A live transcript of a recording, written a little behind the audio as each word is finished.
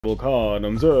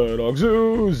Vulcanum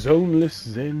Zerdoxu Zoneless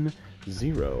Zen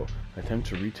 0. Attempt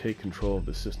to retake control of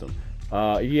the system.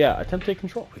 Yeah, attempt to take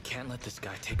control. We can't let this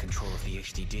guy take control of the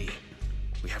HDD.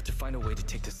 We have to find a way to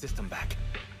take the system back.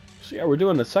 So yeah, we're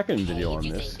doing a second video on If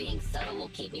you this. think being subtle will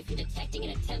keep me from detecting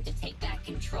an attempt to take back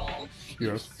control,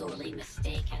 you're sorely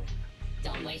mistaken.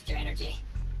 Don't waste your energy.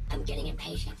 I'm getting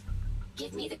impatient.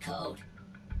 Give me the code.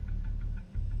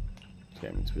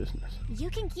 Cameron's business. You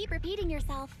can keep repeating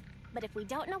yourself, but if we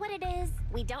don't know what it is,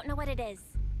 we don't know what it is.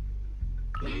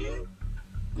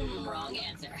 Wrong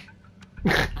answer.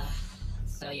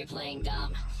 So you're playing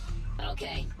dumb.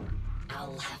 Okay,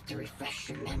 I'll have to refresh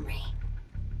your memory.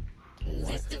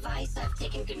 This device I've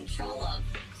taken control of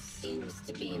seems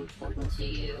to be important to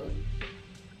you.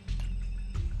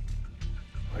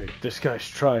 Wait, this guy's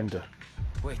trying to...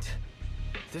 Wait,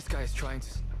 this guy's trying to...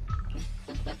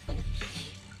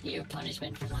 Your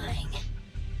punishment for lying.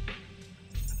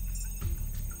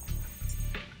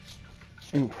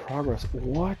 In progress.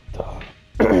 What the...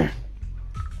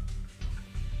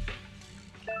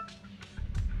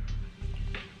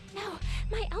 No,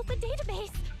 my alpha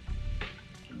database.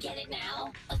 Get it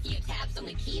now? A few taps on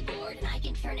the keyboard and I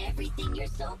can turn everything you're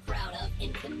so proud of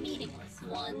into meaningless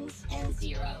ones and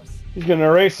zeros. He's gonna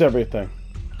erase everything.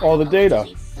 All the I'll data.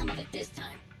 delete some of it this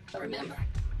time. But remember,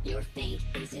 your fate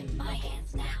is in my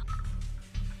hands now.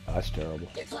 That's terrible.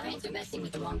 Your clients are messing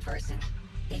with the wrong person.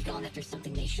 They've gone after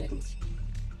something they shouldn't.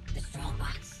 The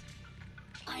strongbox.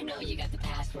 I know you got the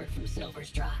password from Silver's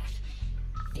drive.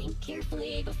 Think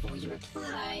carefully before you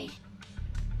reply.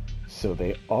 So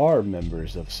they are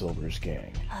members of Silver's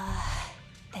gang.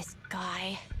 This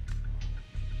guy.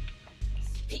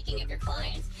 Speaking of your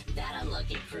clients, that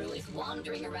unlucky crew is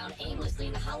wandering around aimlessly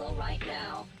in the Hollow right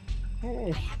now.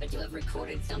 I happen to have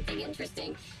recorded something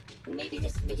interesting. Maybe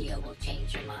this video will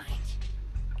change your mind.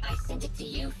 I sent it to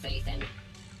you, Faithin.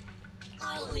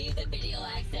 I'll leave the video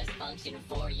access function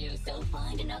for you, so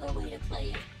find another way to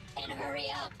play it. And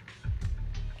hurry up.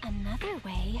 Another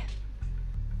way?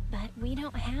 But we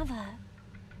don't have a...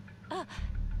 Oh,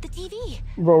 the TV!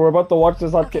 Bro, we're about to watch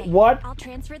this on Okay, what? I'll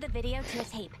transfer the video to a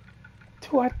tape.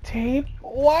 To a tape?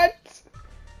 What?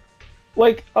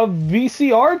 Like a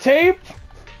VCR tape?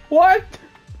 What?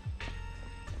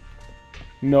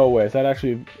 No way. Is that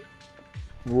actually...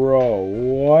 Bro,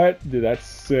 what? Dude, that's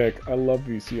sick. I love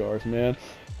VCRs, man.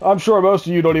 I'm sure most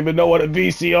of you don't even know what a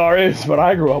VCR is, but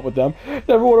I grew up with them.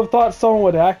 Never would have thought someone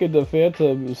would hack into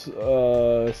Phantom's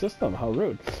system. How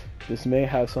rude. This may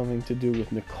have something to do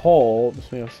with Nicole.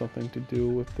 This may have something to do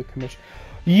with the commission.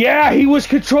 Yeah, he was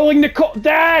controlling Nicole.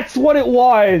 That's what it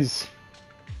was.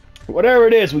 Whatever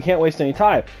it is, we can't waste any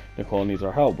time. Nicole needs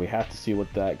our help. We have to see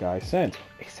what that guy sent.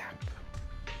 Exactly.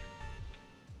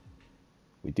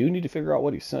 We do need to figure out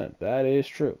what he sent. That is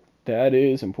true. That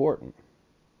is important.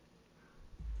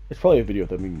 It's probably a video of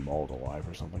them being mauled alive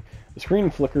or something. The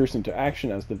screen flickers into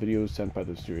action as the video sent by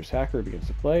the mysterious hacker begins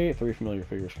to play. 3 familiar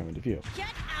figures come into view. Get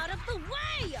out of the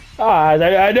way! Ah,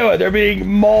 I know it. They're being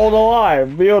mauled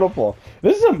alive. Beautiful.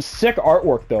 This is some sick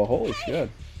artwork, though. Holy shit.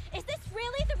 Is this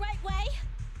really the right way?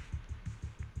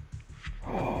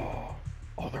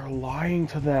 Oh, they're lying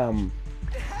to them.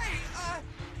 Hey,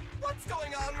 what's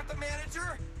going on with the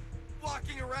manager?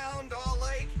 Walking around all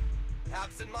like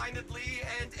absent-mindedly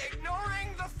and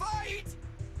ignoring the fight?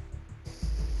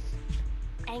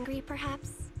 Angry,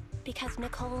 perhaps? Because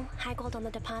Nicole haggled on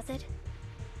the deposit?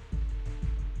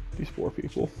 These poor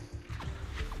people.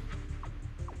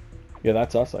 Yeah,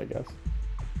 that's us, I guess.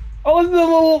 Oh, listen to the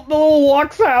little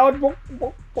walk sound.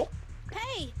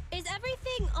 Hey, is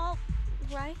everything all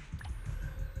right?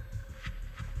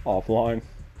 Offline.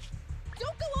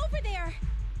 Don't go over there!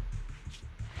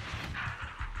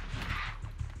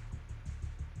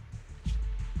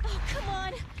 Oh, come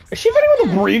on! Is she fighting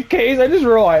with a briefcase? I just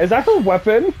realized. Is that her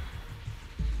weapon?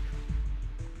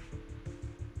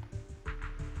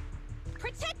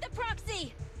 Protect the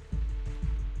proxy!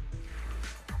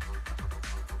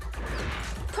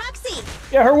 Proxy!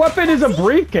 Yeah, her weapon is a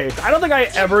briefcase. I don't think I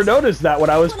ever noticed that when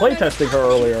I was playtesting her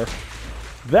earlier.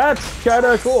 That's kind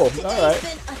of cool. Alright.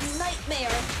 Been a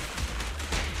nightmare.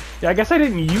 Yeah, I guess I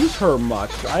didn't use her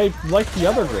much. I like the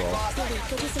other girl.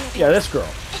 Yeah, this girl.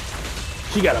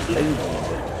 She got a blade.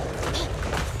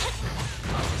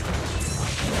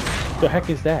 The heck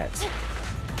is that?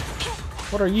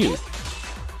 What are you?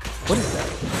 What is that?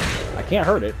 I can't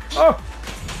hurt it. Oh!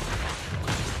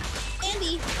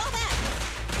 Andy, fall back!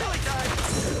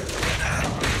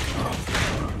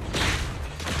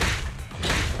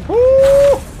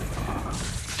 Woo!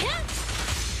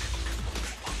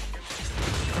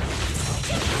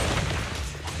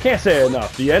 Can't say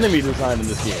enough. The enemy design in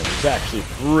this game is actually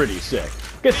pretty sick.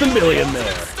 Get some million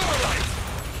there.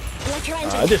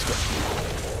 This way.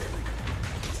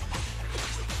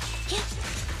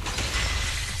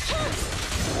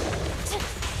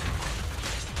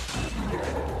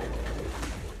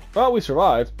 Well, we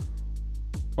survived.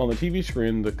 On the TV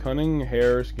screen, the Cunning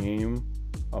Hare's game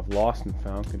of Lost and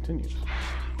Found continues.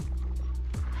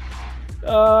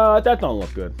 That don't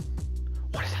look good.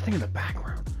 What is that thing in the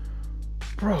background?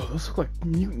 Bro, those look like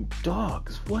mutant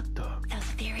dogs. What dog? Those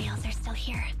ethereals are still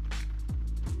here.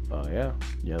 Oh, yeah.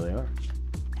 Yeah, they are.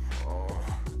 Oh,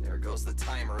 there goes the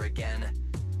timer again.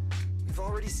 We've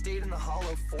already stayed in the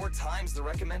hollow 4 times the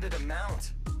recommended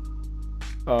amount.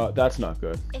 That's not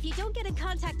good. If you don't get in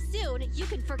contact soon, you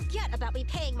can forget about me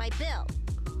paying my bill.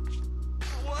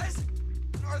 What?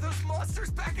 Are those monsters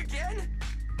back again?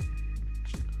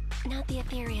 Not the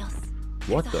ethereals.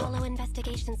 What There's the? a hollow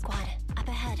investigation squad up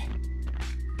ahead.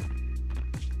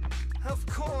 Of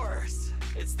course.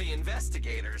 It's the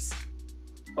investigators.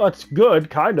 Well, it's good,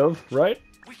 kind of, right?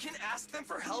 We can ask them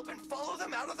for help and follow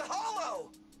them out of the hollow.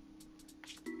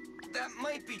 That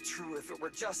might be true if it were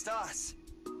just us.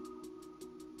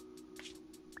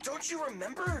 Don't you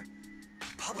remember?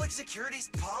 Public security's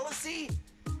policy?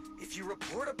 If you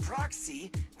report a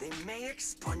proxy, they may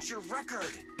expunge your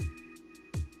record.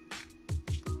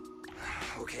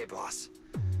 Okay, boss.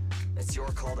 It's your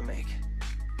call to make.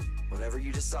 Whatever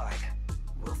you decide,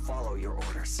 we'll follow your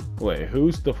orders. Wait,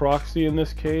 who's the proxy in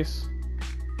this case?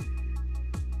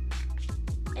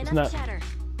 Enough chatter.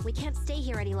 We can't stay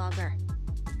here any longer.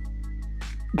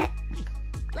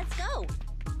 Let's go.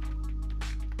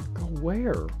 Go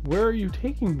where? Where are you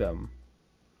taking them?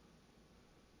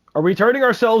 Are we turning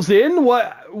ourselves in?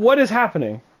 What is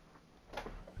happening?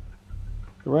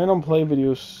 The random play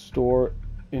video store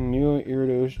in New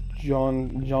Irido's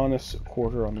Jonas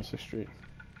Quarter on the 6th Street.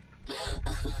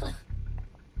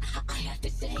 I have to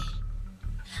say,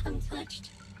 I'm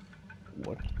touched.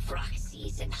 What?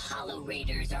 Proxies and Hollow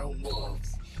Raiders are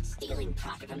wolves, stealing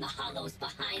profit from the Hollows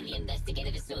behind the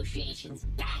Investigative Association's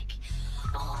back,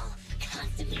 all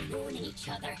constantly ruining each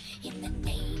other in the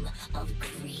name of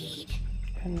greed.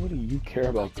 And what do you care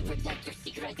about? To protect your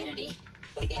secret identity,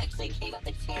 we actually gave up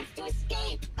the chance to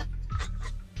escape.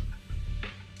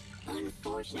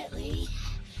 Unfortunately,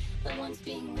 the ones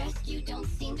being rescued don't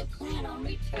seem to plan on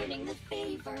returning the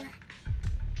favor.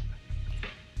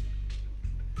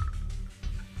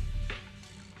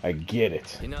 I get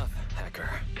it. Enough, hacker.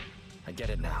 I get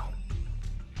it now.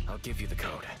 I'll give you the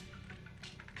code.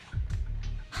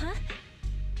 Huh?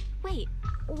 Wait,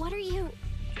 what are you...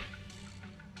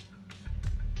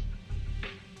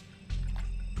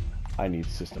 I need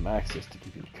system access to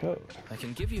give you the code. I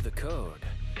can give you the code,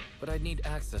 but I'd need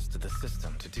access to the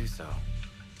system to do so.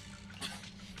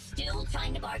 Still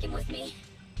trying to bargain with me?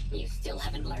 You still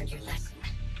haven't learned your lesson.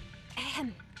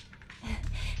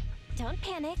 Don't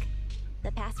panic.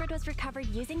 The password was recovered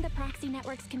using the proxy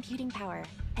network's computing power,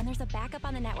 and there's a backup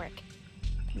on the network.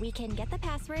 We can get the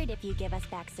password if you give us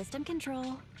back system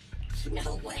control.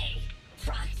 No way.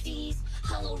 Proxies,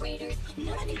 Hollow Raiders,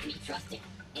 none of you can be trusted,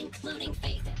 including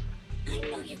Phaethon. I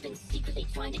know you've been secretly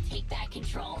trying to take back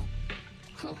control.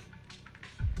 Huh.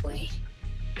 Wait,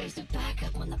 there's a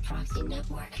backup on the proxy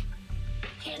network.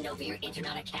 Hand over your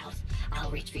internet account.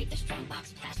 I'll retrieve the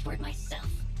Strongbox password myself.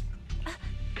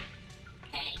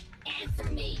 Hey, answer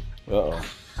me. Uh-oh.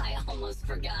 I almost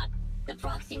forgot. The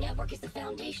proxy network is the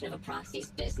foundation of a proxy's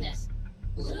business.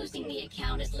 Losing the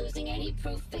account is losing any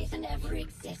proof Phaethon ever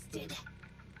existed.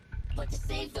 But to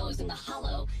save those in the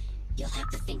Hollow, you'll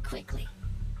have to think quickly.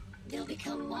 They'll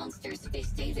become monsters if they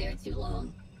stay there too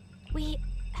long. We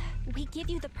give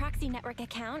you the proxy network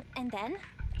account, and then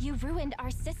you ruined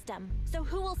our system. So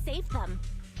who will save them?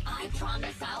 I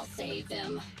promise I'll save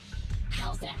them.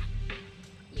 How's that?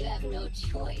 You have no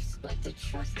choice but to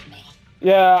trust me.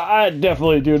 Yeah, I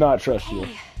definitely do not trust you.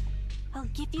 Hey, I'll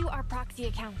give you our proxy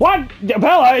account. What?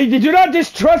 Bella, did you not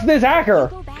distrust this hacker?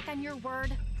 Go back on your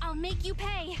word. I'll make you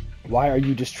pay. Why are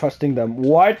you distrusting them?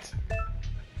 What?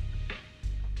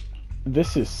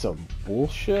 This is some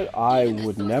bullshit. I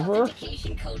would never. The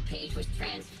authentication code page was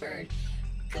transferred.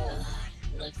 Good.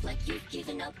 Looks like you've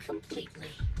given up completely.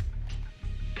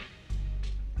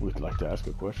 Would like to ask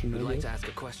a question. Would like to ask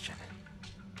a question.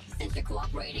 Since you're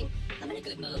cooperating, I'm in a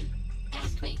good mood.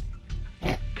 Ask me.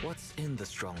 What's in the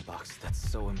Strongbox that's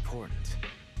so important?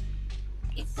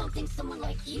 It's something someone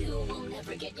like you will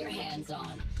never get your hands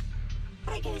on.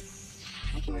 But I guess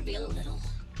I can reveal a little.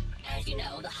 As you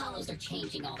know, the Hollows are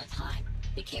changing all the time.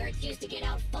 The carrots used to get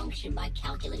out-functioned by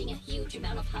calculating a huge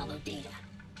amount of Hollow data.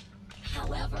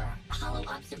 However, Hollow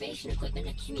observation equipment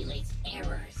accumulates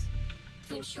errors.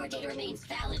 To ensure data remains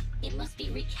valid, it must be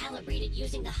recalibrated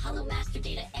using the Hollow Master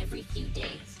data every few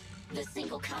days. The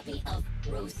single copy of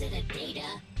Rosetta data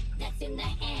that's in the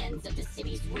hands of the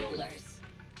city's rulers.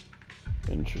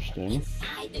 Interesting.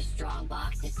 Inside the strong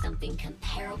box is something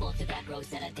comparable to that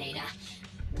Rosetta data.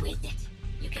 With it,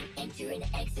 you can enter and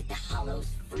exit the Hollows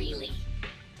freely.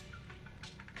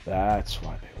 That's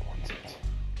why they want it.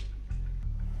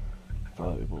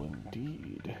 Valuable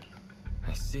indeed.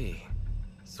 I see.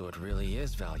 So it really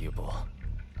is valuable.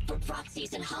 For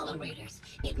proxies and Hollow Raiders,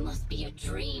 it must be a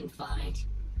dream find.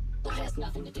 But it has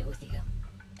nothing to do with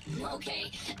you.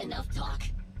 Okay, enough talk.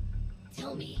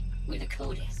 Tell me where the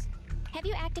code is. Have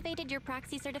you activated your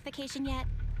proxy certification yet?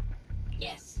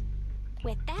 Yes.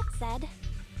 With that said,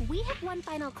 we have one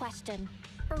final question.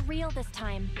 For real this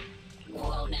time.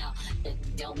 Whoa now,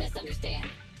 don't misunderstand.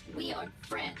 We aren't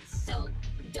friends, so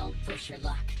don't push your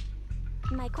luck.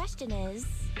 My question is,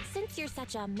 since you're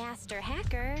such a master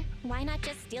hacker, why not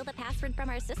just steal the password from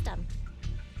our system?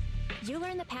 You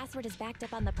learn the password is backed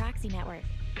up on the proxy network.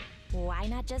 Why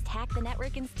not just hack the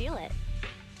network and steal it?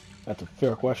 That's a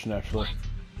fair question, actually. What?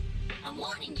 I'm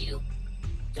warning you.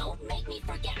 Don't make me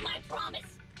forget my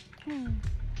promise.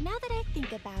 Now that I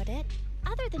think about it,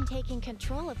 other than taking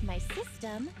control of my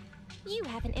system, you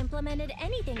haven't implemented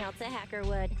anything else a hacker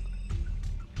would.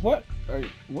 What?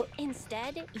 What?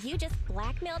 Instead, you just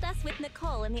blackmailed us with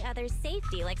Nicole and the others'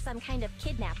 safety like some kind of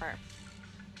kidnapper.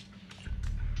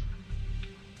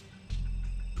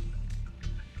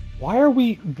 Why are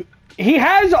we... He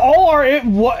has all our...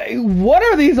 What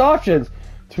are these options?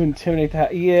 To intimidate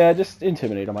that? Yeah, just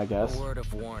intimidate him, I guess. A word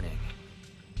of warning.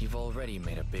 You've already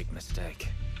made a big mistake.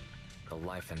 The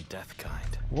life and death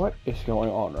kind. What is going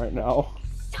on right now?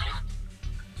 Shut up!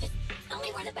 Just tell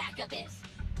me where the backup is.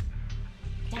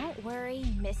 Don't worry,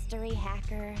 mystery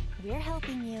hacker. We're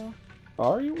helping you.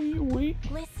 Are we?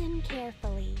 Listen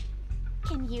carefully.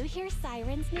 Can you hear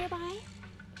sirens nearby?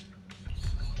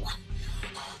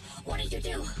 What did you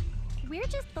do? We're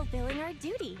just fulfilling our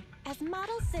duty as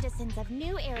model citizens of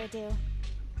New Eridu.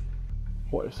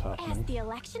 What is As happening? the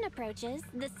election approaches,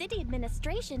 the city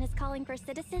administration is calling for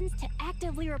citizens to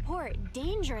actively report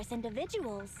dangerous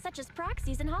individuals such as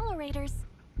proxies and Hollow Raiders.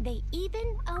 They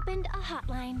even opened a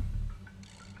hotline.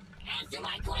 Answer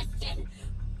my question.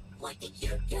 What did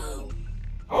you do?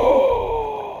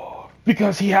 Oh,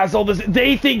 because he has all this.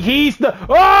 They think he's the.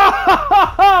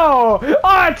 Oh,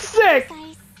 it's sick.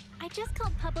 Precise. I just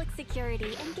called public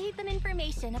security and gave them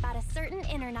information about a certain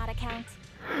internet account.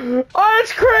 Oh,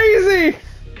 it's crazy.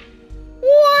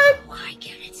 What? Oh, I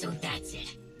get it. So that's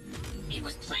it. It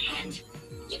was planned.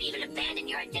 You'd even abandon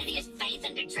your identity as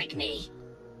Phaethon to trick me.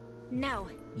 No,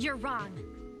 you're wrong.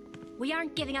 We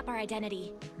aren't giving up our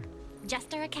identity.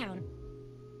 Just our account.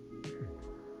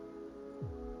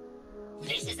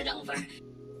 This isn't over.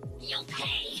 You'll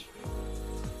pay.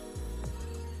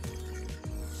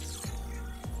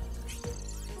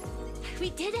 We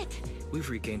did it! We've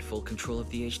regained full control of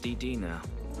the HDD now.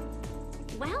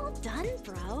 Well done,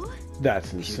 bro.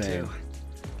 That's You insane. too.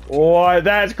 Oh,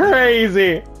 that's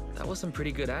crazy. That was some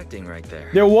pretty good acting right there.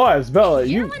 There was, Bella.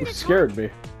 You're You one to scared talk. me.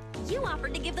 You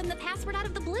offered to give them the password out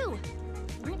of the blue.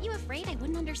 Weren't you afraid I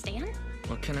wouldn't understand?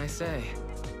 What can I say?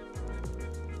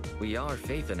 We are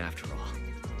Phaethon after all.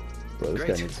 Bro, this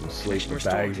Great. guy needs some sleep Connection with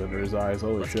bags restored. under his eyes.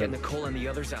 Holy Let's shit. get Nicole and the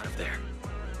others out of there.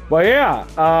 But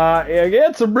yeah, he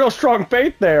had some real strong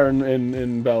faith there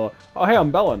in Bella. Oh, hey, I'm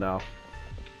Bella now.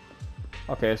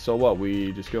 Okay, so what?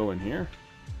 We just go in here.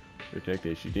 We take the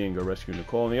HDD and go rescue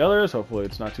Nicole and the others. Hopefully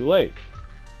it's not too late.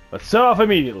 Let's set off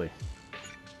immediately.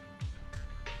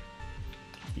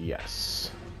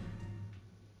 Yes.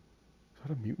 Is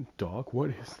that a mutant dog?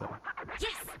 What is that?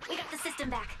 Yes, we got the system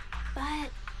back. But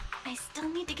I still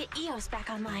need to get EOS back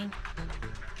online.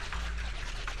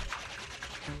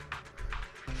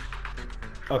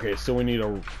 Okay, so we need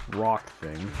a rock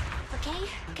thing. Okay,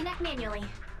 connect manually.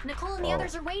 Nicole and the Oh.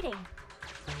 others are waiting.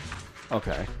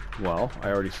 Okay, well, I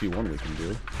already see one we can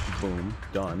do. Boom,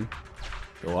 done.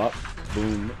 Go up,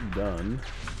 boom, done.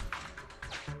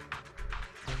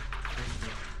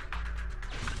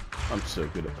 I'm so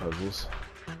good at puzzles.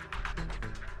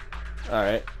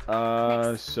 Alright,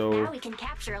 Next. so... Now we can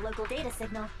capture a local data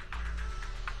signal.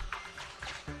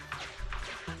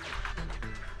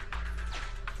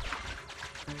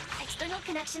 External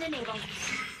connection enabled.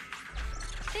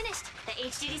 Finished. The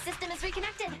HDD system is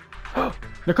reconnected.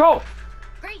 Nicole!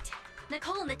 Great.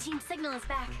 Nicole and the team signal is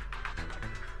back.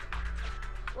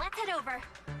 Let's head over.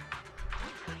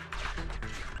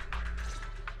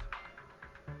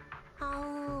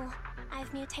 Oh,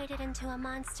 I've mutated into a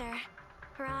monster.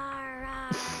 Rawr,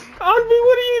 rawr.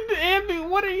 Ambi,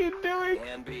 what are you doing?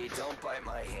 Ambi, don't bite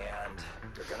my hand.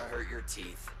 You're gonna hurt your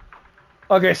teeth.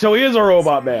 Okay, so he is a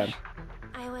robot man.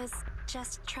 I was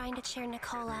just trying to cheer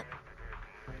Nicole up.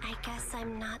 I guess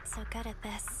I'm not so good at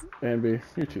this. Ambi,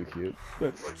 you're too cute.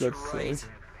 But That's you're silly. right.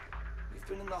 We've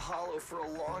been in the Hollow for a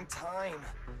long time.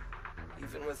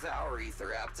 Even with our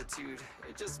ether aptitude,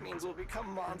 it just means we'll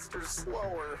become monsters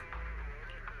slower.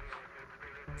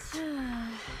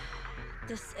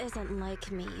 This isn't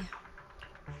like me.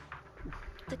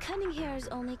 The cunning hairs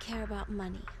only care about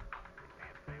money.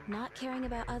 Not caring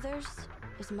about others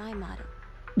is my motto.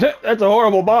 That's a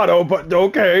horrible motto, but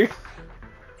okay.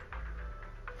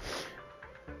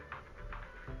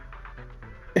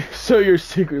 So you're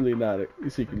secretly a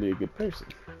good person.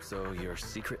 So you're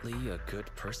secretly a good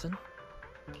person?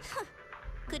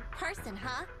 Good person,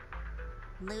 huh?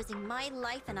 Losing my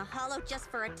life in a hollow just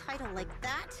for a title like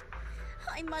that?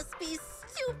 I must be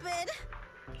stupid.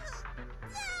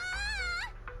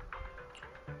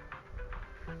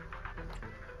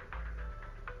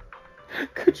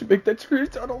 Could you make that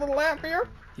screen sound a little happier?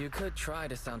 You could try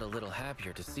to sound a little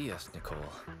happier to see us,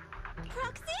 Nicole.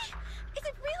 Proxy? Is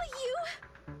it really you?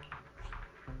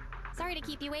 Sorry to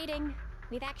keep you waiting.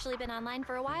 We've actually been online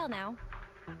for a while now.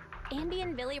 Andy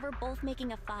and Billy were both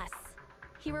making a fuss.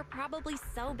 You were probably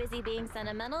so busy being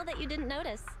sentimental that you didn't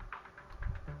notice.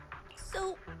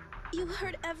 So, you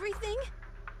heard everything?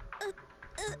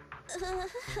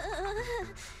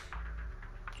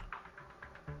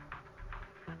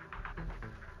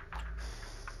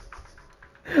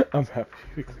 I'm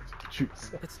happy to choose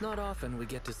that. It's not often we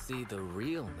get to see the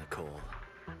real Nicole.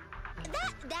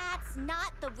 That's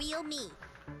not the real me.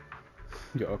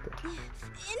 Yeah, okay.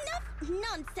 Enough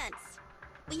nonsense.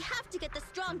 We have to get the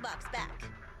strongbox back.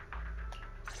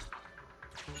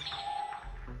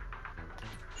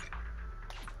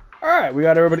 Alright, we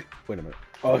got everybody. Wait a minute.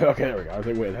 Oh, okay, there we go. I was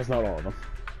like, wait, that's not all of them.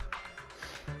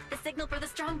 The signal for the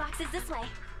strongbox is this way.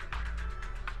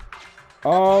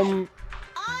 On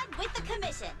with the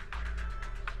commission.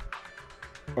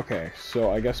 Okay,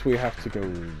 so I guess we have to go.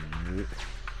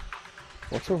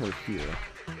 What's over here?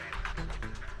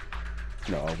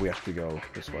 No, we have to go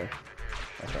this way.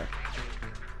 Okay.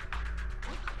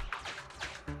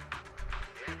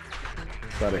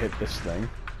 Gotta hit this thing.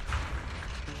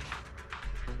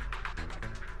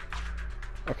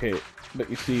 Okay, but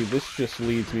you see, this just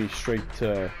leads me straight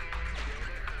to...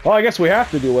 Well, I guess we have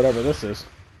to do whatever this is.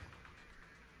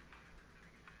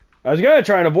 I was gonna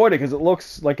try and avoid it because it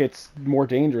looks like it's more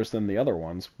dangerous than the other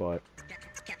ones, but...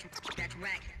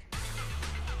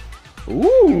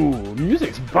 Ooh,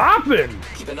 music's bopping!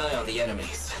 Keep an eye on the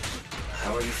enemies.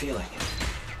 How are you feeling?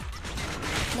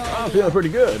 I'm feeling pretty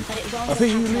good. I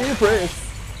think you need a praise.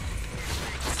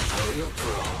 Oh, you're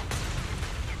pro.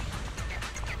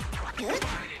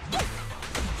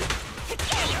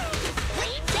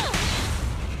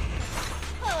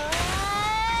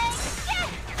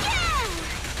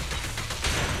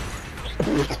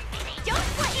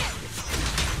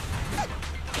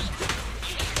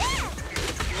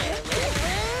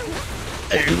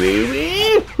 Hey,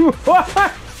 baby!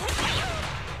 What?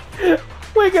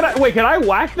 Wait, can I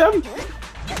whack them? Can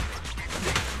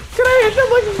I hit them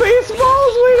like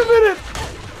baseballs? Wait a minute!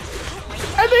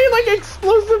 Are they like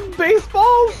explosive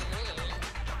baseballs?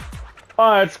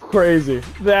 Oh, that's crazy.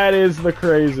 That is the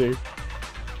crazy.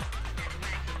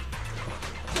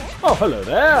 Oh, hello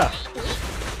there.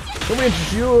 Let me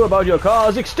interest you about your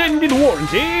car's extended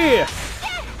warranty.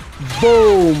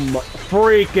 Boom!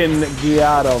 Freaking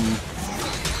got him.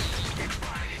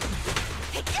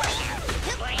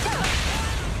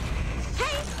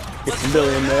 Get some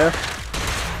Billy in there.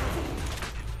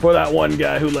 For that one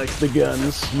guy who likes the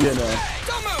guns, you know.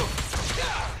 Don't move!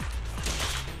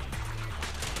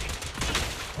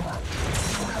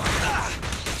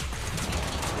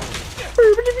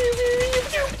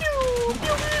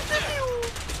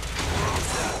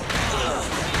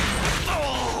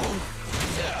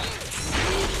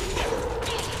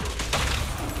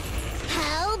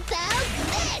 How about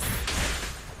this?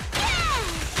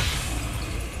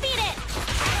 Beat it!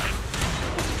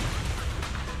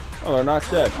 Oh, they're not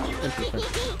dead.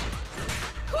 Interesting.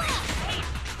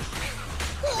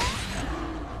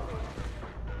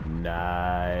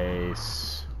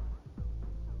 Nice.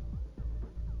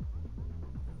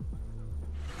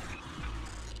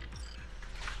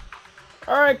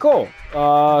 Alright, cool.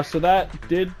 So that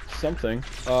did something.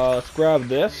 Let's grab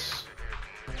this.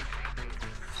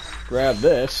 Grab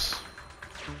this.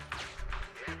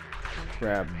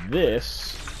 Grab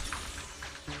this.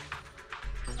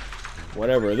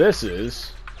 Whatever this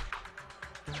is.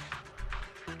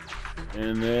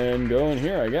 And then go in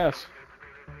here, I guess.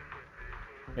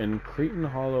 In Cretan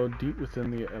Hollow, deep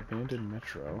within the abandoned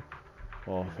metro.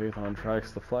 While Phaethon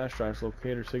tracks the flash drive's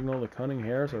locator signal, the cunning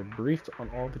hares are briefed on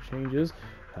all the changes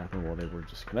happened while they were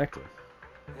disconnected.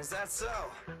 Is that so?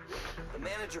 The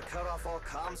manager cut off all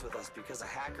comms with us because a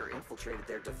hacker infiltrated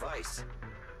their device.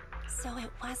 So it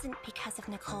wasn't because of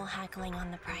Nicole haggling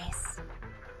on the price.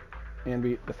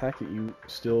 Ambi, the fact that you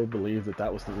still believe that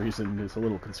that was the reason is a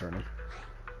little concerning.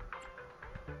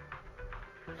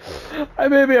 I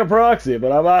may be a proxy,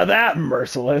 but I'm not that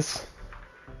merciless.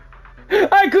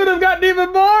 I could have gotten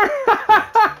even more!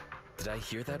 Did I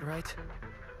hear that right?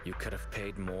 You could have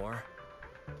paid more?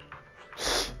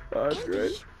 Oh, that's Andy,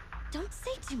 great. don't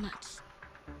say too much.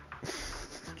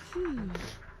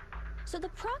 So the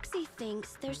proxy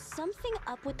thinks there's something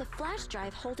up with the flash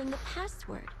drive holding the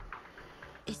password.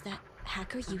 Is that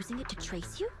hacker using it to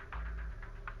trace you?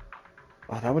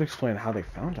 Oh, that would explain how they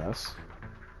found us.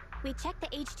 We checked the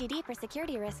HDD for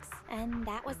security risks, and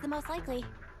that was the most likely.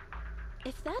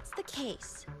 If that's the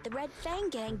case, the Red Fang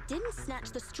gang didn't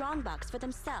snatch the strongbox for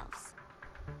themselves.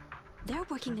 They're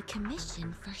working a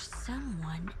commission for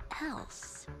someone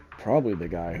else. Probably the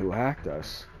guy who hacked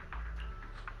us.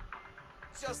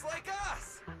 Just like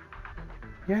us!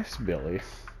 Yes, Billy.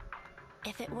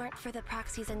 If it weren't for the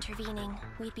proxies intervening,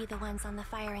 we'd be the ones on the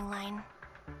firing line.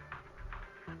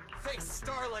 Thanks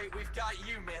Starlight, we've got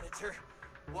you, manager.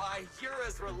 Why, you're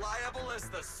as reliable as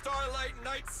the Starlight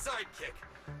Knight sidekick,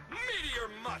 Meteor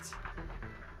Mutt!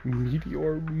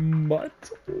 Meteor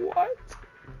Mutt? What?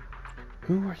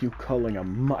 Who are you calling a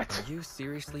mutt? Are you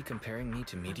seriously comparing me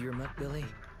to Meteor Mutt, Billy?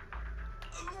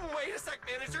 Wait a sec,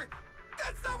 manager!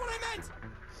 That's not what I meant!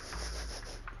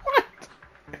 Well,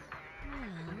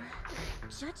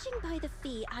 judging by the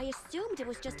fee, I assumed it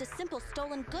was just a simple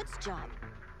stolen goods job.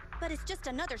 But it's just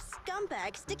another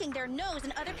scumbag sticking their nose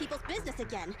in other people's business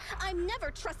again. I'm never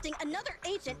trusting another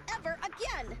agent ever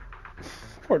again.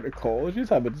 Poor Nicole, she's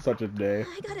having such a day.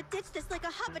 I gotta ditch this like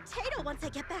a hot potato once I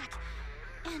get back.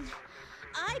 And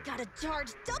I gotta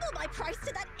charge double my price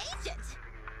to that agent.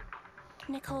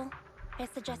 Nicole, I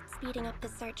suggest speeding up the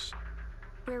search.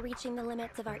 We're reaching the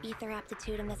limits of our ether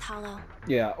aptitude in this hollow.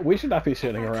 Yeah, we should not be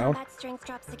sitting If our around. combat strength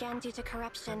drops again due to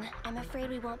corruption, I'm afraid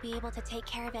we won't be able to take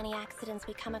care of any accidents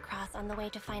we come across on the way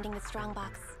to finding the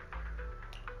strongbox.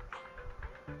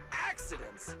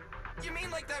 Accidents? You mean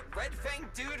like that Red Fang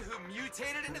dude who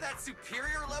mutated into that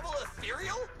superior level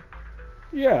ethereal?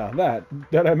 Yeah, that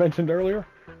I mentioned earlier.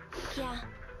 Yeah,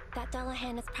 that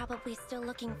Dullahan is probably still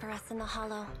looking for us in the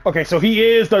hollow. Okay, so he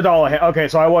is the Dullahan. Okay,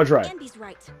 so I was right. Andy's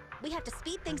right. We have to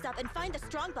speed things up and find the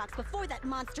strongbox before that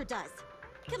monster does.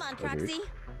 Come on, Okay. Proxy.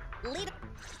 Lead.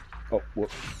 Oh, whoop.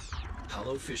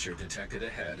 Hollow fissure detected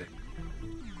ahead.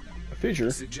 A fissure?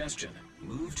 Suggestion: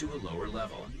 move to a lower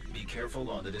level. Be careful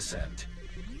on the descent.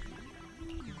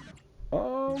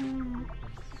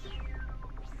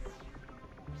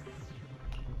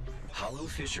 Hollow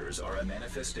fissures are a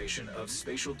manifestation of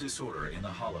spatial disorder in the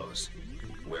hollows,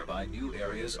 whereby new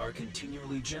areas are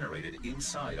continually generated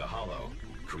inside a hollow,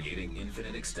 creating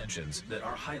infinite extensions that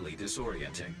are highly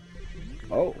disorienting.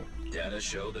 Oh. Data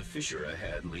show the fissure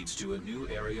ahead leads to a new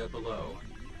area below.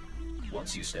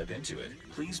 Once you step into it,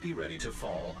 please be ready to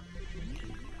fall.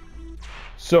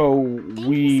 So Things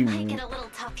we... might get a little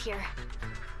tough here.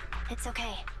 It's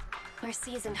okay. We're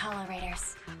seasoned Hollow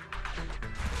Raiders.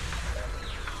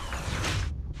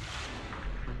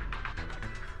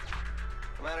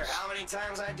 No matter how many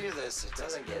times I do this, it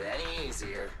doesn't get any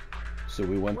easier. So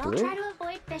we went We'll through? try to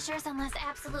avoid fissures unless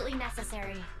absolutely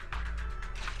necessary.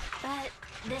 But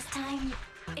this time,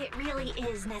 it really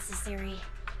is necessary.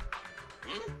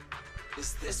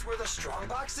 Is this where the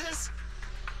strongbox is?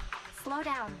 Slow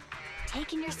down.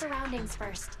 Take in your surroundings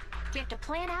first. We have to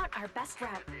plan out our best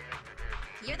route.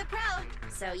 You're the pro,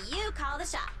 so you call the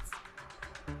shots.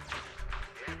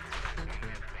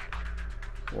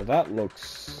 Well, that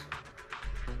looks...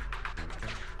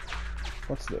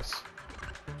 What's this?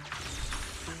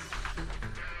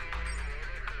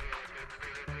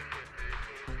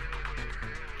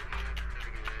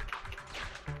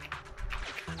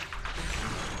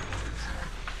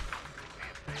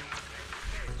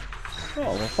 Oh,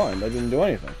 well, fine. That didn't do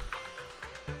anything.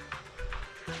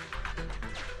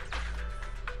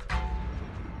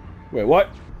 Wait, what?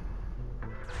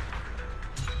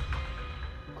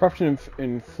 Corruption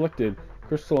inflicted.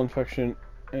 Crystal infection.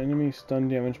 Enemy stun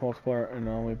damage multiplier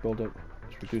anomaly buildup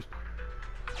is reduced.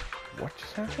 What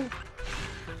just happened?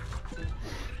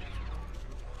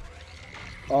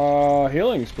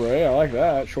 Healing spray. I like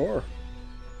that. Sure.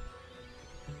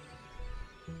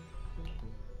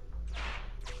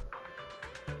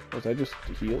 Was I just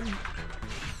healed?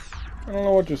 I don't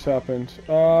know what just happened.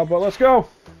 But let's go.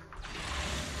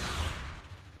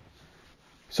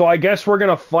 So I guess we're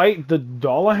gonna fight the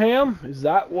Dollaham? Is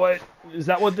that what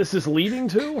this is leading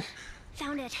to?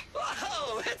 Found it.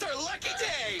 Whoa, it's our lucky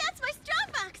day! That's my strong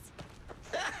box.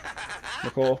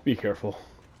 Nicole, be careful.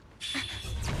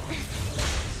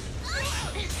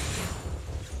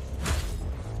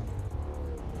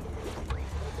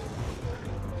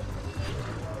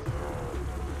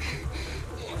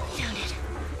 Found it.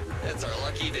 It's our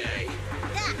lucky day.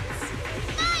 That's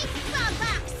my strong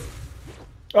box.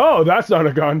 Oh, that's not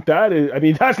a gun. That is, I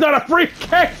mean, that's not a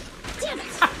briefcase! Damn it!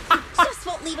 You just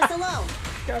won't leave us alone.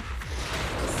 God.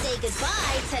 Say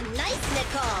goodbye to nice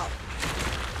Nicole.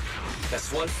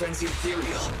 That's one frenzied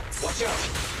ethereal. Watch out!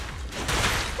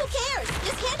 Who cares?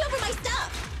 Just hand over my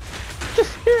stuff.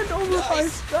 Just hand over my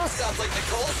Nice. stuff. Sounds like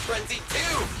Nicole's frenzied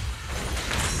too.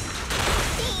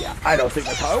 Yeah, I don't think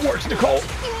that's how it works, Nicole.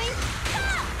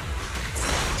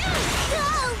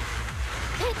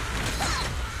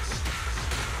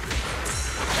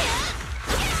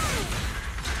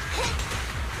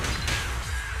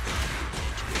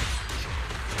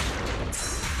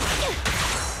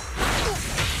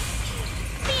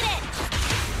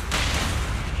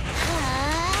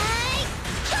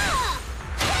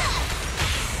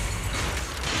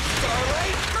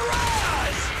 Starlight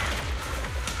Mirage!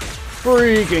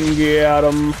 Freaking get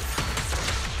him.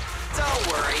 Don't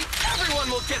worry, everyone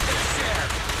will get their share.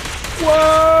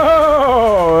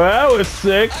 Whoa, that was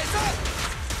sick. Eyes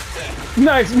up!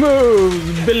 Nice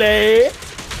moves, Billy.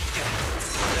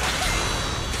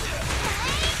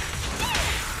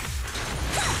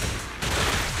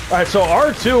 Alright, so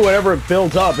R2, whenever it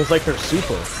builds up, is like their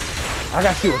super. I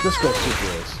gotta see what this girl's super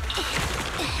is.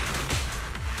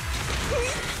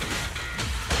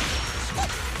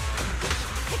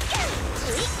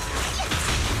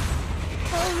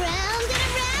 Around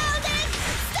and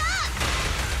stop!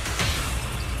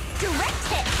 Direct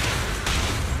hit!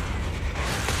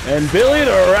 And Billy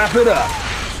to wrap it up.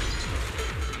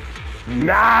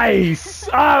 Nice!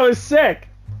 Oh, it was sick.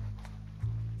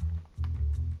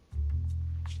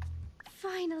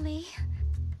 Finally.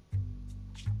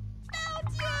 Found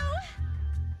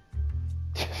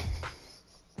you!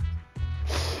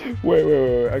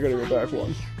 Wait. I gotta go back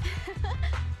one.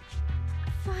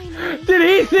 Finally. Did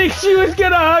he think she was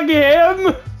gonna hug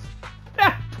him?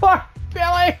 Poor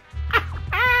Billy.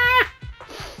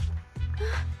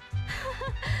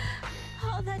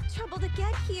 All that trouble to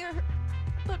get here,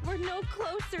 but we're no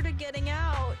closer to getting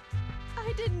out.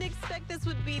 I didn't expect this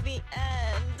would be the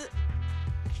end.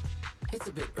 It's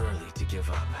a bit early to give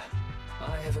up.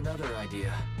 I have another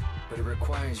idea, but it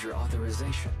requires your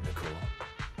authorization, Nicole.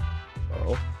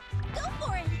 Oh. Go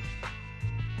for it!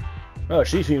 Oh,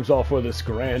 she seems all for this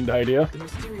grand idea. The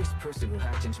mysterious person who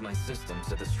hacked into my system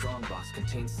said the strongbox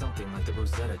contains something like the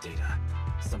Rosetta data.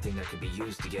 Something that could be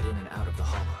used to get in and out of the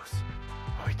hollows.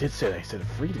 Oh, he did say that. He said it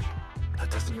freed him. But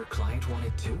doesn't your client want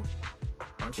it too?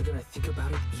 Aren't you gonna think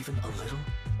about it even a little?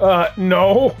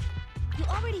 No. You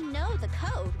already know the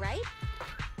code, right?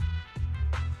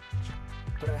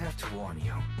 But I have to warn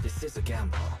you, this is a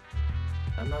gamble.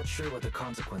 I'm not sure what the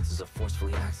consequences of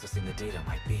forcefully accessing the data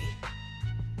might be.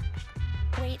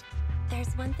 Wait,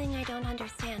 there's one thing I don't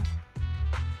understand.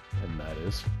 And that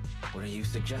is. What are you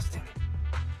suggesting?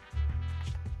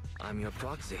 I'm your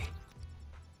proxy.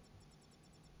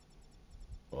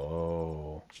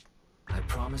 Oh. I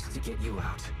promised to get you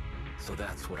out, so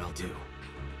that's what I'll do.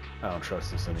 I don't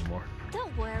trust this anymore.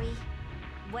 Don't worry.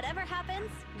 Whatever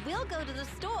happens, we'll go to the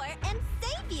store and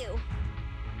save you!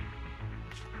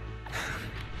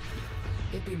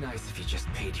 It'd be nice if you just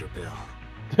paid your bill.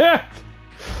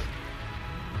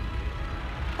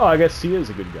 Oh, I guess he is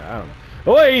a good guy. I don't know.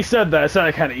 The way he said that, it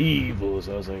sounded kind of evil,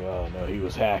 so I was like, oh no, he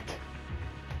was hacked.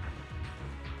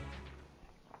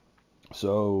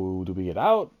 So, do we get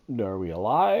out? Are we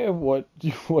alive? What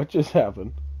just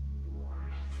happened?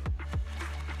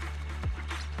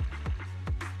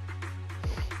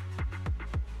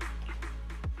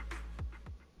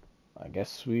 I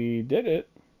guess we did it.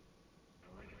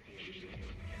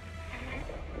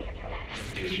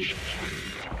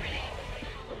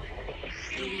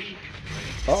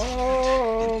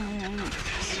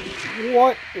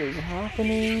 What is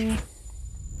happening?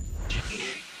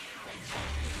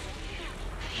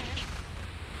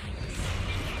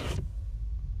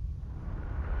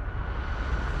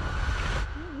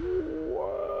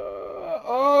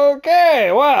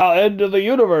 Okay, well, end of the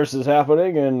universe is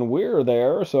happening, and we're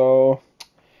there, so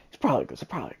it's probably good. It's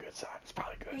probably a good sign. It's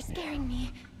probably good. You're scaring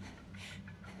me.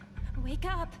 Wake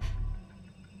up.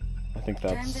 I think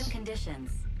Terms and that's.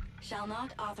 conditions. shall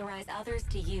not authorize others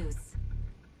to use.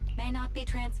 May not be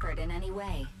transferred in any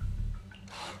way.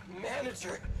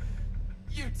 Manager,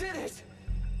 you did it!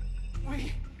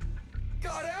 We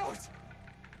got out!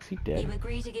 Is he dead? You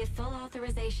agree to give full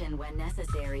authorization when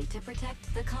necessary to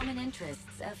protect the common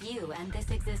interests of you and this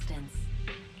existence.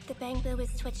 The Bangbu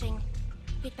is twitching.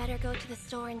 We'd better go to the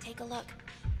store and take a look.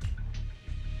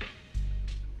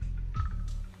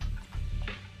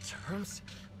 Terms?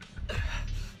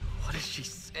 What is she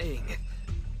saying?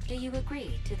 Do you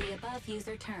agree to the above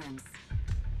user terms?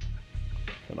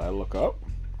 Can I look up?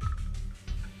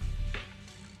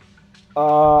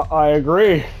 I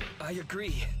agree. I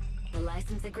agree. The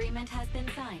license agreement has been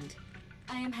signed.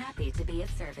 I am happy to be of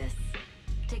service.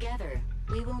 Together,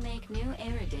 we will make new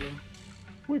Eridu.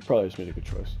 We probably just made a good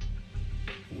choice.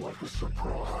 What a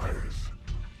surprise.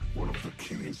 One of the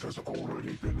keys has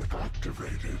already been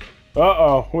activated.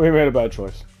 Uh-oh, we made a bad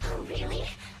choice. Oh, really?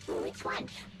 Which one?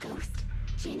 Ghost?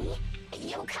 Genie?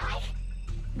 Yokai?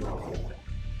 No,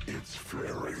 it's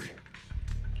Fairy.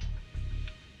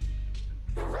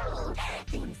 Ooh,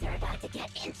 things are about to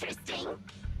get interesting.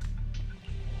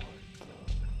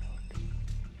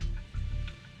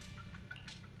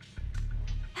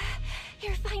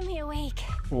 You're finally awake.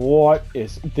 What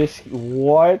is this?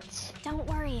 What? Don't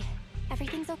worry.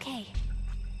 Everything's okay.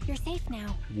 You're safe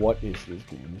now. What is this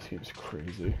game? This game's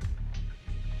crazy.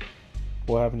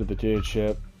 What happened to the data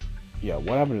chip? Yeah,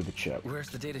 what happened to the chip? Where's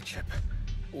the data chip?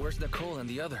 Where's Nicole and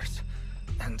the others?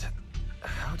 And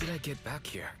how did I get back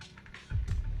here?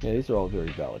 Yeah, these are all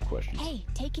very valid questions. Hey,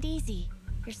 take it easy.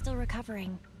 You're still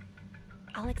recovering.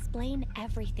 I'll explain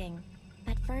everything.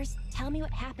 But first, tell me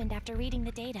what happened after reading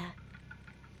the data.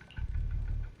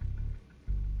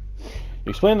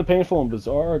 Explain the painful and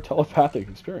bizarre telepathic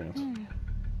experience.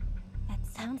 That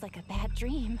sounds like a bad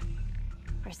dream.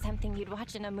 Or something you'd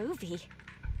watch in a movie.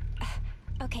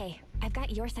 Okay, I've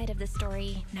got your side of the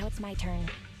story. Now it's my turn.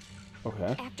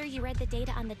 Okay. After you read the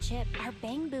data on the chip, our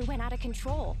Bangbu went out of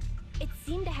control. It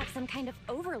seemed to have some kind of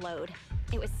overload.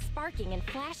 It was sparking and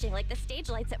flashing like the stage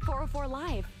lights at 404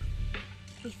 Live.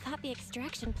 We thought the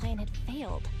extraction plan had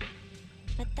failed.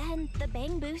 But then, the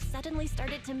Bangbu suddenly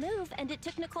started to move, and it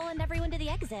took Nicole and everyone to the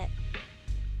exit.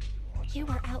 You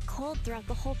were out cold throughout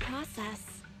the whole process.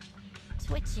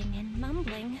 Twitching and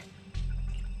mumbling.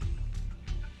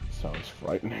 Sounds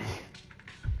frightening.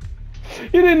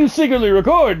 You didn't secretly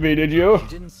record me, did you? You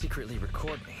didn't secretly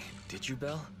record me, did you,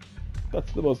 Belle?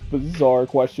 That's the most bizarre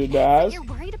question to That's ask. what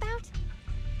you're worried about?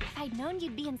 If I'd known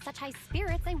you'd be in such high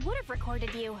spirits, I would have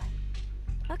recorded you.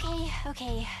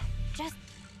 Okay. Just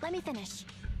let me finish.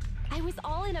 I was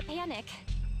all in a panic.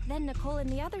 Then Nicole and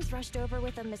the others rushed over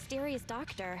with a mysterious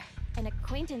doctor. An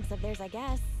acquaintance of theirs, I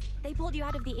guess. They pulled you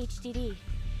out of the HDD.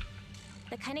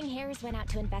 The Cunning Hares went out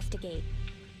to investigate.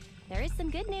 There is some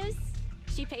good news.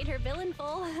 She paid her bill in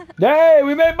full. Hey,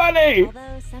 we made money!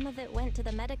 Although some of it went to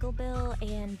the medical bill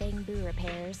and Bangbu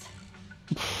repairs.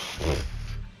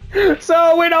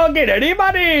 So we don't get any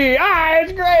money! Ah,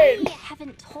 it's great! I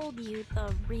haven't told you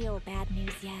the real bad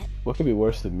news yet. What could be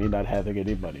worse than me not having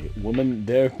any money? Woman,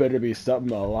 there better be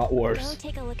something a lot Go worse.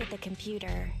 take a look at the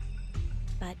computer.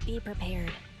 But be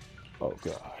prepared. Oh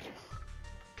god.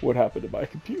 What happened to my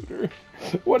computer?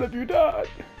 What have you done?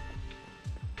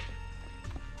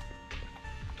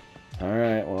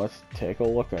 Alright, well let's take a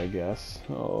look, I guess.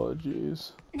 Oh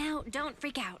jeez. Now, don't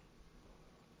freak out.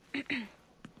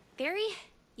 Barry,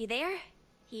 you there?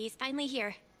 He's finally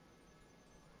here.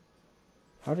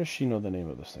 How does she know the name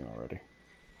of this thing already?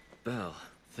 Belle,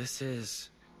 this is...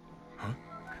 Huh?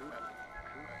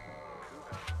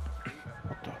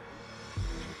 What the?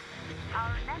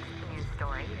 Our next news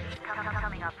story is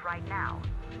coming up right now.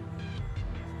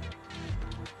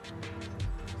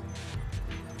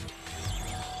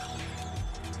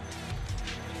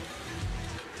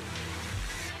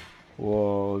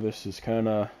 Whoa, this is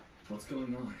kinda... What's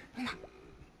going on?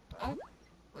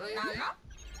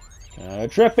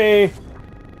 trippy!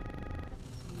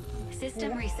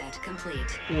 System reset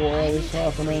complete. What is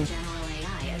happening? General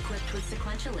AI equipped with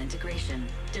sequential integration.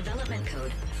 Development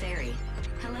code, Fairy.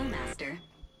 Hello, Master.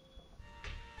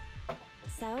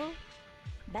 So,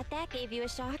 bet that gave you a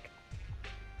shock.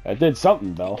 I did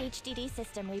something, though. The HDD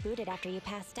system rebooted after you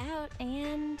passed out,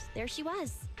 and there she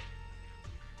was.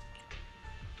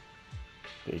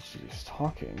 The HD's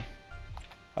talking.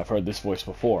 I've heard this voice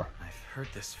before. I've heard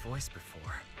this voice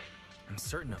before. I'm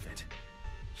certain of it.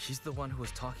 She's the one who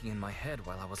was talking in my head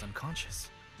while I was unconscious.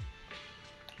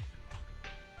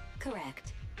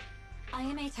 Correct. I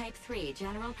am a Type 3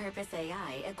 general-purpose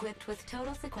AI equipped with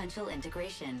total sequential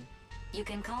integration. You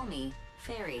can call me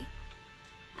Fairy.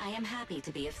 I am happy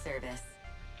to be of service.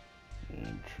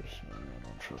 Interesting. I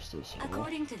don't trust this at all.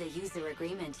 According to the user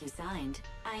agreement you signed,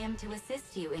 I am to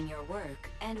assist you in your work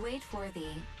and wait for the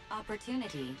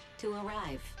opportunity to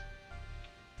arrive.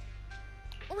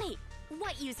 Wait,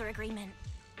 what user agreement?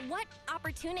 What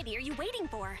opportunity are you waiting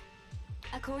for?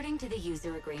 According to the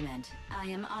user agreement, I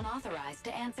am unauthorized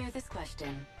to answer this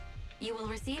question. You will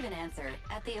receive an answer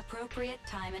at the appropriate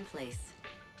time and place.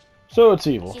 So it's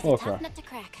evil. She's a Okay. tough nut to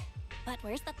crack. But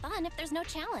where's the fun if there's no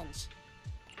challenge?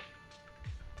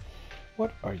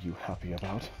 What are you happy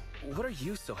about? What are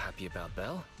you so happy about,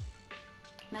 Belle?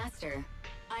 Master,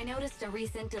 I noticed a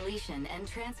recent deletion and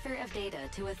transfer of data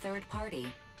to a third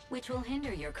party, which will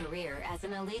hinder your career as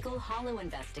an illegal hollow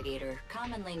investigator,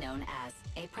 commonly known as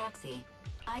a proxy.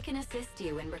 I can assist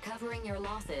you in recovering your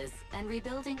losses and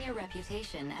rebuilding your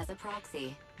reputation as a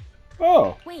proxy.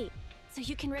 Oh. Wait, so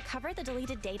you can recover the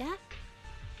deleted data?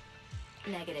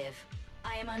 Negative.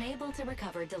 I am unable to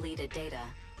recover deleted data.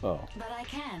 Oh. But I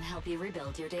can help you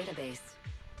rebuild your database.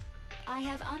 I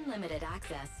have unlimited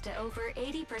access to over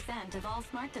 80% of all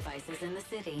smart devices in the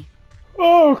city.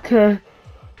 Okay.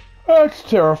 That's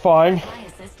terrifying. With my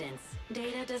assistance,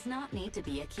 data does not need to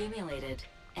be accumulated,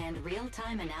 and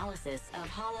real-time analysis of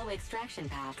hollow extraction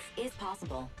paths is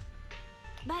possible.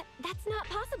 But that's not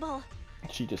possible.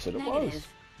 She just said it Negative. was.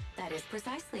 That is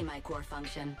precisely my core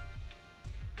function.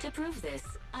 To prove this,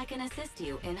 I can assist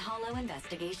you in hollow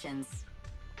investigations.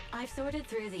 I've sorted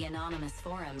through the anonymous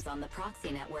forums on the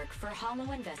proxy network for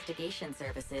hollow investigation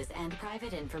services and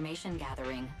private information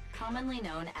gathering, commonly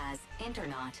known as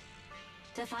Internaut,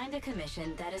 to find a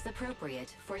commission that is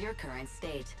appropriate for your current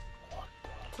state.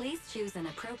 Please choose an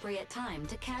appropriate time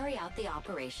to carry out the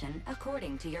operation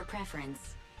according to your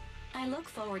preference. I look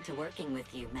forward to working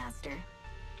with you, Master.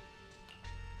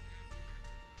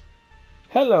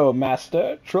 Hello,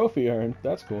 Master. Trophy earned.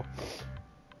 That's cool.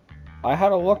 I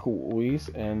had a look, Louise,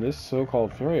 and this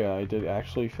so-called Furia, I did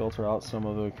actually filter out some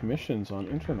of the commissions on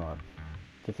Internaut.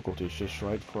 Difficulty's just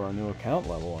right for our new account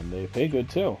level, and they pay good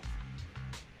too.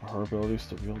 Are her abilities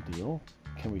the real deal?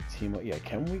 Can we team up? Yeah,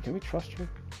 can we? Can we trust her?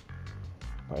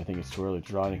 But I think it's too early to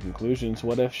draw any conclusions.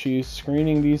 What if she's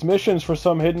screening these missions for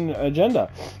some hidden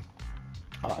agenda?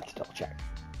 I'll have to double check.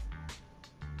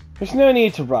 There's no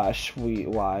need to rush,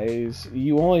 Wise.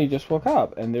 You only just woke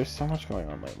up, and there's so much going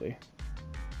on lately.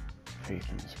 Faith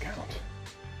in this account.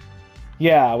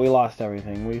 Yeah, we lost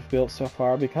everything we've built so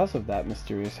far because of that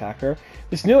mysterious hacker.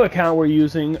 This new account we're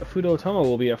using, Touma,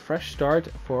 will be a fresh start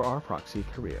for our proxy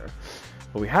career.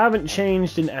 But we haven't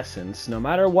changed in essence. No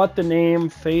matter what the name,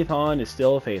 Faithon is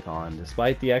still Faithon,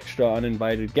 despite the extra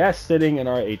uninvited guest sitting in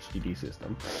our HDD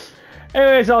system.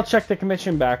 Anyways, I'll check the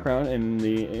commission background and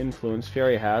the influence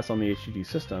Fury has on the HDD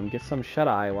system. Get some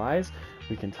shut-eye, Wise.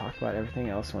 We can talk about everything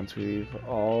else once we've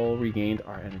all regained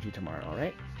our energy tomorrow,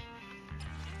 alright?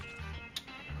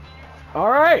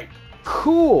 Alright!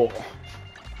 Cool!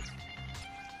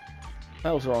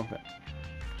 That was the wrong thing.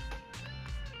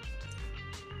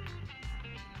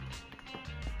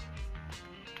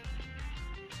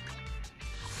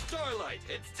 Starlight,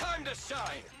 it's time to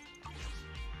shine!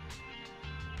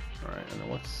 Alright, and then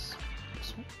what's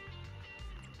this one?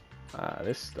 Ah,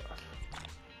 this stuff.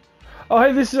 Oh,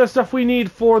 hey, this is the stuff we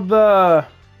need for the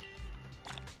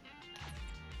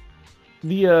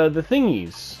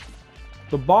thingies.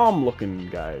 The bomb-looking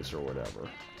guys or whatever.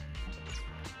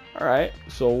 Alright,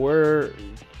 so where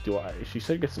do I... She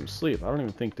said get some sleep. I don't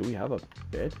even think... Do we have a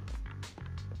bed?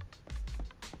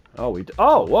 Oh, we...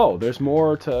 Oh, whoa, there's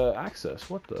more to access.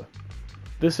 What the...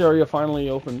 This area finally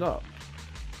opened up.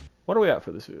 What are we at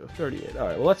for this video? 38.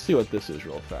 Alright, well, let's see what this is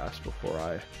real fast before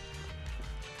I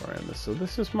end this. So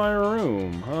this is my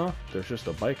room, huh? There's just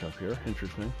a bike up here.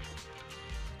 Interesting.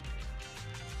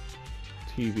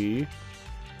 TV.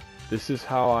 This is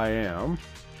how I am.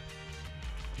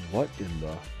 What in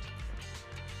the...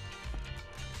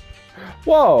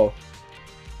 Whoa!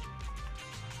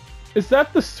 Is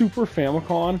that the Super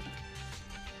Famicom?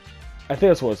 I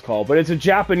think that's what it's called, but it's a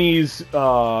Japanese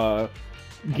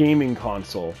gaming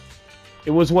console.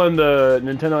 It was when the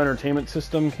Nintendo Entertainment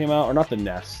System came out, or not the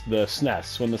NES, the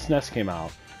SNES. When the SNES came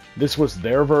out, this was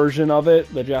their version of it,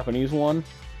 the Japanese one.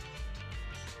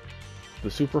 The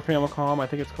Super Famicom, I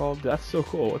think it's called. That's so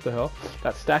cool. What the hell?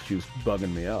 That statue's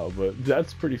bugging me out, but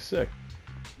that's pretty sick.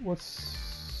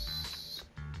 What's...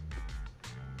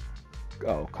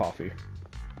 Oh, coffee.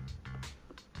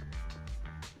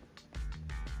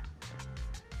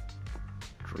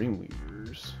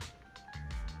 Dreamweavers.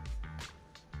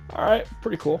 Alright,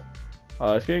 pretty cool.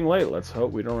 It's getting late. Let's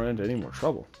hope we don't run into any more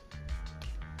trouble.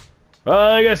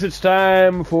 I guess it's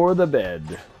time for the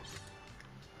bed.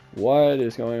 What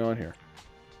is going on here?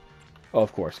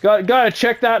 Of course. Gotta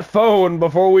check that phone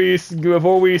before we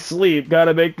sleep.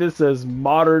 Gotta make this as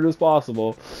modern as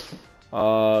possible.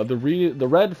 The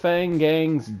Red Fang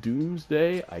Gang's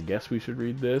Doomsday. I guess we should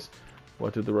read this.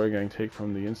 What did the Red Gang take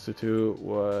from the Institute?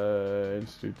 What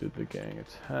Institute did the gang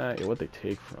attack? Yeah, what they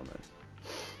take from it?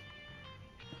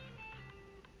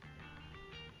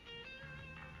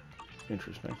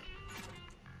 Interesting.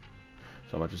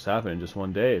 So much has happened in just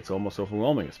one day. It's almost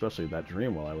overwhelming, especially that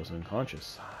dream while I was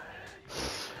unconscious.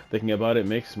 Thinking about it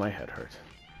makes my head hurt.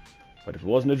 But if it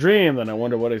wasn't a dream, then I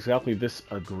wonder what exactly this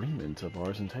agreement of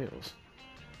ours entails.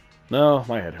 No,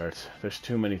 my head hurts. There's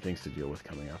too many things to deal with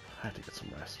coming up. I have to get some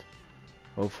rest.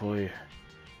 Hopefully,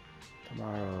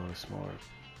 tomorrow is more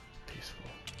peaceful.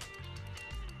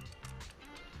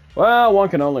 Well, one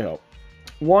can only hope.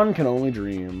 One can only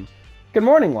dream. Good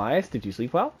morning, Wise. Did you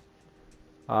sleep well?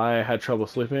 I had trouble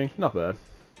sleeping. Not bad.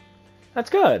 That's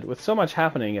good. With so much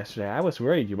happening yesterday, I was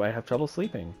worried you might have trouble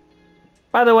sleeping.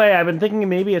 By the way, I've been thinking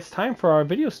maybe it's time for our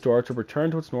video store to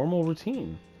return to its normal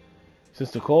routine.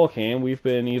 Since Nicole came, we've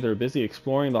been either busy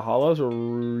exploring the hollows or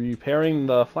repairing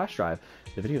the flash drive.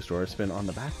 The video store has been on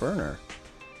the back burner.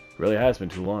 It really has been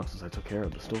too long since I took care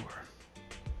of the store.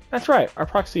 That's right. Our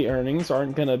proxy earnings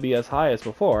aren't going to be as high as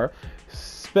before.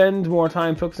 Spend more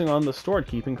time focusing on the store to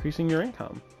keep increasing your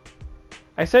income.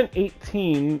 I sent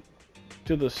 18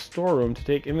 to the storeroom to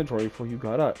take inventory before you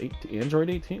got up. Android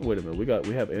 18? Wait a minute,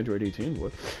 we have Android 18?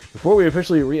 What? Before we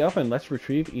officially re-open, let's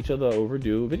retrieve each of the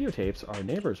overdue videotapes our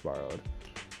neighbors borrowed.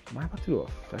 Am I about to do a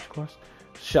fetch quest?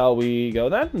 Shall we go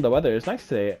then? The weather is nice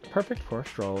today. Perfect for a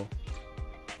stroll.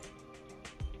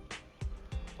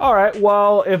 Alright,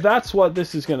 well, if that's what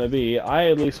this is going to be,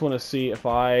 I at least want to see if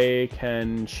I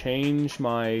can change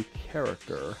my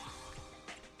character.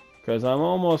 Because I'm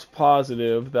almost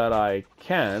positive that I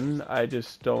can. I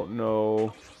just don't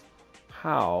know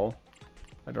how.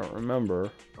 I don't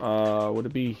remember. Would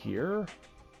it be here?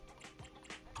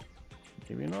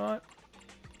 Maybe not.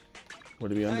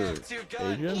 Would it be under agents?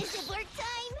 Is it work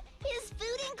time? Is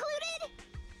food included?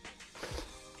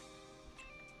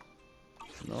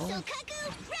 No.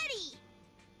 Sokaku, ready!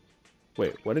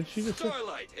 Wait, what did she just say?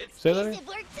 Say that Is again? it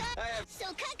work time?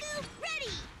 Sokaku,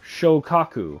 ready!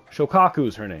 Shokaku.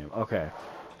 Shokaku's her name. Okay.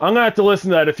 I'm gonna have to listen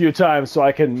to that a few times so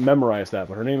I can memorize that,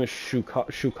 but her name is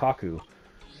Shukaku.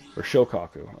 Or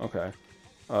Shokaku. Okay.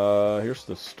 Here's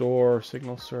the store,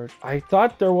 signal search. I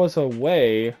thought there was a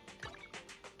way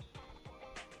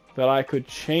that I could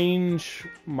change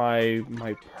my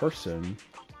person.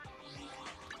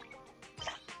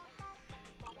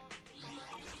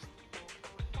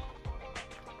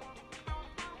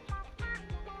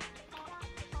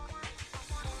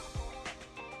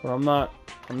 But I'm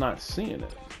not seeing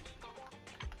it.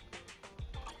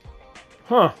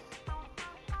 Huh.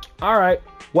 Alright.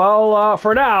 Well,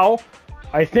 for now,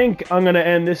 I think I'm going to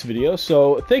end this video.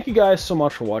 So, thank you guys so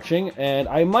much for watching. And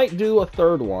I might do a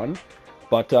third one.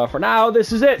 But for now,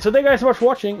 this is it. So, thank you guys so much for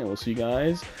watching. And we'll see you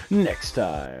guys next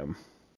time.